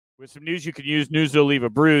with some news you can use. News will leave a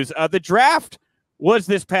bruise. The draft was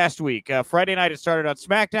this past week. Friday night it started on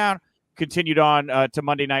SmackDown, continued on to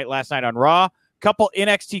Monday night, last night on Raw. Couple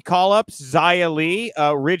NXT call-ups, Xia Li,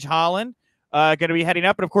 Ridge Holland going to be heading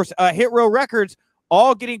up. And, of course, Hit Row Records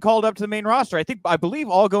all getting called up to the main roster. I believe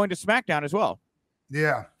all going to SmackDown as well.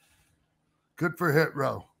 Yeah. Good for Hit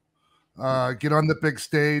Row. Get on the big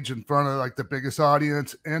stage in front of, like, the biggest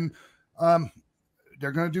audience. And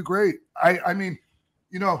they're going to do great. I mean,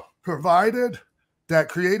 you know, provided that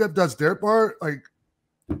creative does their part, like,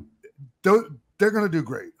 they're going to do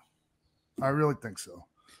great. I really think so.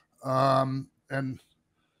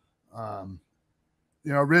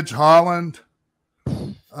 You know, Ridge Holland,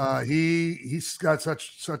 he's got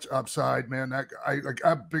such upside, man. That guy,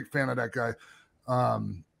 I'm a big fan of that guy.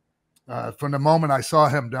 From the moment I saw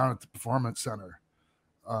him down at the Performance Center.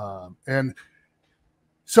 And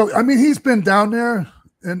so, I mean, he's been down there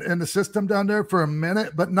in the system down there for a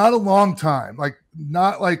minute, but not a long time. Like,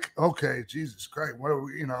 not like, okay, Jesus Christ, what are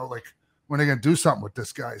we, you know, like, when are they going to do something with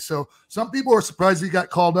this guy? So some people are surprised he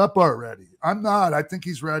got called up already. I'm not. I think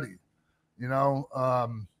he's ready, you know.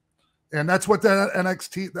 And that's what that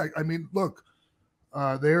NXT, I mean, look,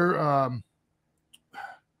 they're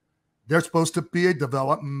supposed to be a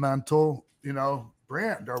developmental, you know,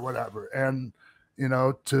 brand or whatever. And, you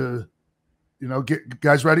know, to, you know, get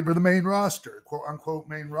guys ready for the main roster, quote unquote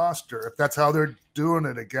main roster, if that's how they're doing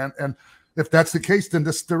it again. And if that's the case, then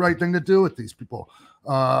this is the right thing to do with these people.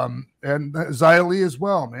 And Xia Li as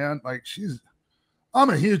well, man. Like,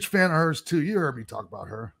 I'm a huge fan of hers too. You heard me talk about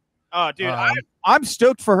her. Oh, dude, I'm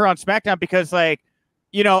stoked for her on SmackDown because, like,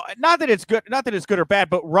 you know, not that it's good or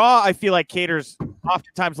bad, but Raw, I feel like, caters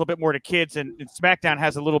oftentimes a little bit more to kids, and SmackDown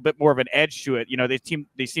has a little bit more of an edge to it. You know, they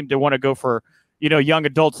seem to want to go for, you know, young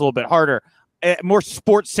adults a little bit harder. More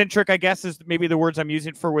sports centric, I guess, is maybe the words I'm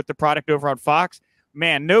using for with the product over on Fox.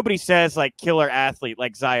 Man, nobody says, like, killer athlete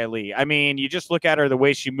like Xia Li. I mean, you just look at her, the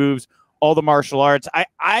way she moves, all the martial arts.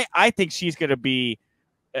 I think she's going to be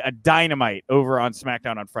a dynamite over on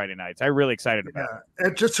SmackDown on Friday nights. I'm really excited about it.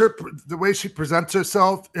 And just the way she presents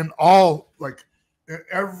herself in all, like, in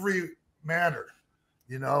every manner,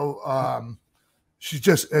 you know,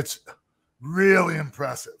 it's really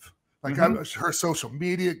impressive. Like, her social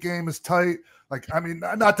media game is tight. Like, I mean,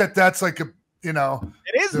 not that that's like a, you know,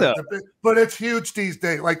 it is though, but it's huge these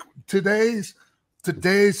days. Like today's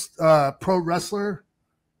pro wrestler,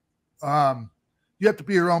 you have to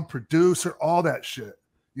be your own producer, all that shit,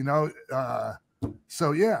 you know.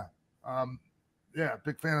 So yeah,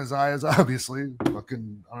 big fan of Zaya's, obviously.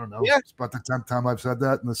 Fucking, I don't know. Yeah. It's about the 10th time I've said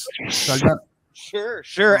that in this segment. Sure.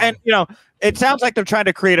 And, you know, it sounds like they're trying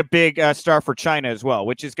to create a big star for China as well,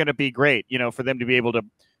 which is going to be great, you know, for them to be able to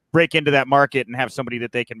break into that market and have somebody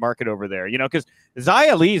that they can market over there, you know, because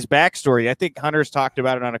Xia Li's backstory, I think Hunter's talked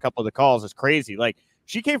about it on a couple of the calls, is crazy. Like,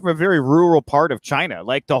 she came from a very rural part of China.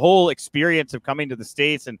 Like, the whole experience of coming to the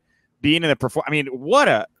States and being in the I mean, what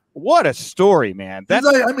a story, man. That's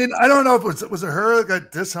like, I mean, I don't know if it was her that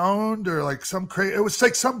got disowned or like some crazy, it was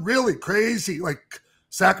like some really crazy, like,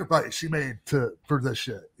 sacrifice she made for this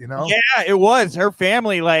shit, you know? Yeah, it was her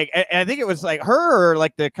family. Like, and I think it was like her or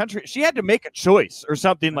like the country. She had to make a choice or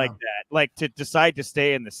something like that, like to decide to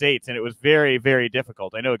stay in the States. And it was very, very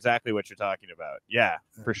difficult. I know exactly what you're talking about. Yeah,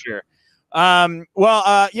 for sure.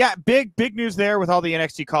 Big news there with all the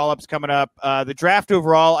NXT call-ups coming up. The draft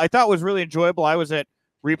overall, I thought was really enjoyable. I was at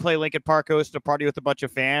Replay Lincoln Park, hosted a party with a bunch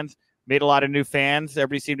of fans, made a lot of new fans.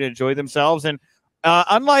 Everybody seemed to enjoy themselves. And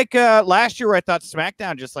unlike last year where I thought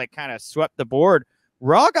SmackDown just like kind of swept the board,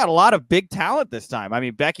 Raw got a lot of big talent this time. I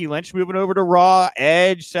mean, Becky Lynch moving over to Raw,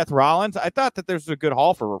 Edge, Seth Rollins. I thought that there's a good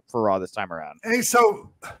haul for Raw this time around. Hey,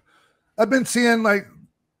 so I've been seeing, like,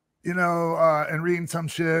 you know, and reading some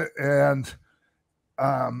shit, and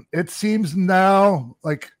it seems now,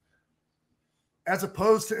 like, as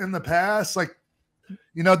opposed to in the past, like,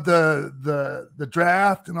 you know, the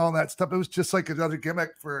draft and all that stuff, it was just like another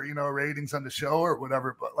gimmick for, you know, ratings on the show or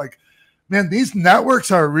whatever. But, like, man, these networks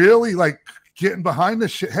are really, like, getting behind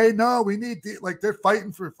this shit. Hey, no, we need like, they're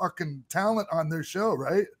fighting for fucking talent on their show,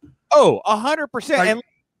 right? Oh, 100%. Like, and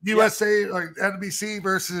USA, like NBC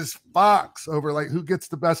versus Fox over, like, who gets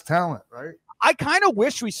the best talent, right? I kind of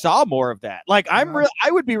wish we saw more of that. Like, I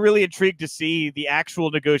would be really intrigued to see the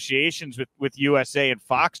actual negotiations with USA and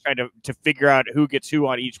Fox trying to figure out who gets who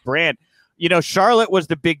on each brand. You know, Charlotte was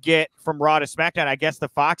the big get from Raw to SmackDown. I guess the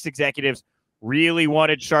Fox executives really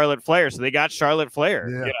wanted Charlotte Flair, so they got Charlotte Flair.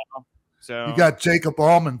 Yeah. You know? So you got Jacob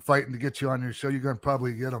Allman fighting to get you on your show. You're going to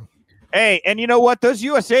probably get him. Hey, and you know what? Those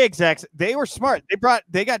USA execs, they were smart.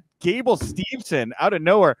 They got Gable Steveson out of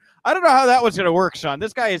nowhere. I don't know how that was going to work, Sean.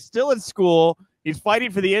 This guy is still in school. He's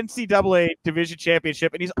fighting for the NCAA Division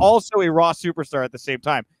Championship, and he's also a Raw superstar at the same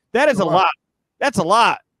time. That is a lot. That's a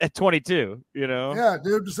lot at 22, you know? Yeah,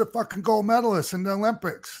 dude, just a fucking gold medalist in the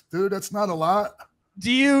Olympics. Dude, that's not a lot.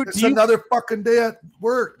 It's another fucking day at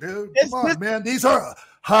work, dude. Come on, man. These are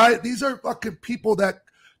fucking people that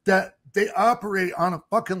they operate on a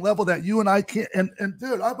fucking level that you and I can't. And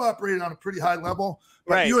dude, I've operated on a pretty high level,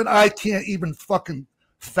 but you and I can't even fucking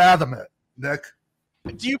fathom it, Nick.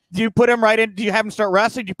 Do you put him right in? Do you have him start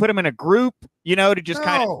wrestling? Do you put him in a group, you know, to just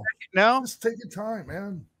kind of just take your time,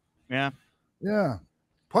 man. Yeah.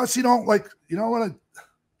 Plus, you don't want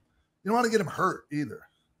to get him hurt either.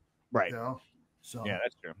 Right. You know? So yeah,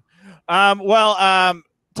 that's true.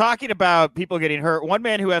 Talking about people getting hurt, one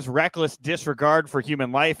man who has reckless disregard for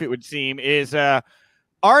human life, it would seem, is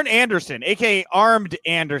Arn Anderson, aka Armed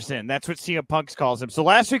Anderson. That's what CM Punk calls him. So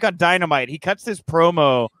last week on Dynamite, he cuts this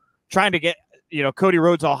promo trying to get, you know, Cody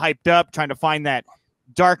Rhodes all hyped up, trying to find that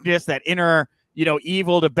darkness, that inner, you know,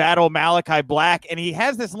 evil to battle Malachi Black. And he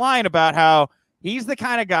has this line about how he's the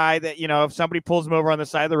kind of guy that, you know, if somebody pulls him over on the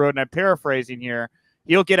side of the road, and I'm paraphrasing here,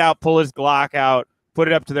 he'll get out, pull his Glock out, put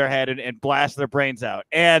it up to their head, and blast their brains out.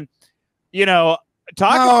 And, you know,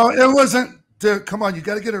 it wasn't. Dude, come on, you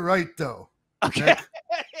got to get it right, though. Okay.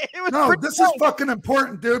 This is fucking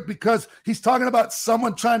important, dude, because he's talking about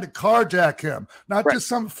someone trying to carjack him, not just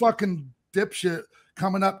some fucking dipshit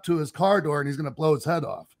coming up to his car door and he's going to blow his head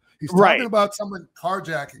off. He's talking about someone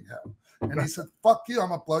carjacking him. And he said, fuck you, I'm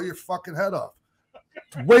going to blow your fucking head off.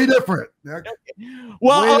 It's way different, Nick.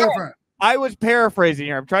 Well, way different. I was paraphrasing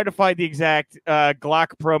here. I'm trying to find the exact Glock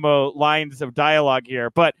promo lines of dialogue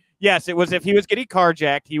here. But yes, it was if he was getting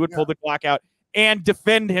carjacked, he would pull the Glock out and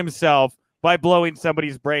defend himself by blowing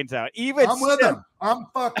somebody's brains out. I'm with him. I'm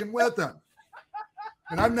fucking with him.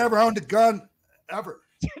 And I've never owned a gun ever.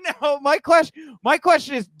 No, my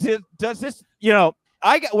question is, does this, you know,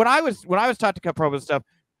 when I was taught to cut promo stuff,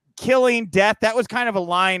 killing, death, that was kind of a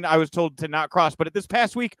line I was told to not cross. But at this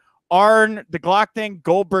past week, Arn, the Glock thing,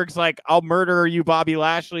 Goldberg's like, I'll murder you, Bobby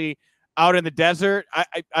Lashley, out in the desert.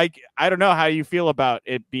 I don't know how you feel about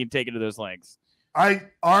it being taken to those lengths.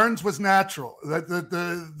 Arn's was natural.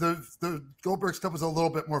 The Goldberg stuff was a little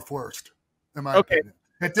bit more forced, in my opinion.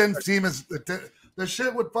 It didn't seem as the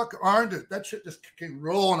shit would fuck Arn. That shit just came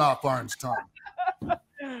rolling off Arn's tongue.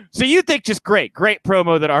 So you think just great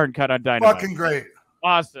promo that Arn cut on Dynamite? Fucking great.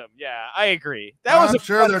 Awesome. Yeah, I agree. I'm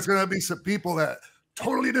sure there's going to be some people that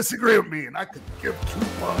totally disagree with me, and I could give 2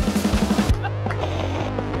 fucks.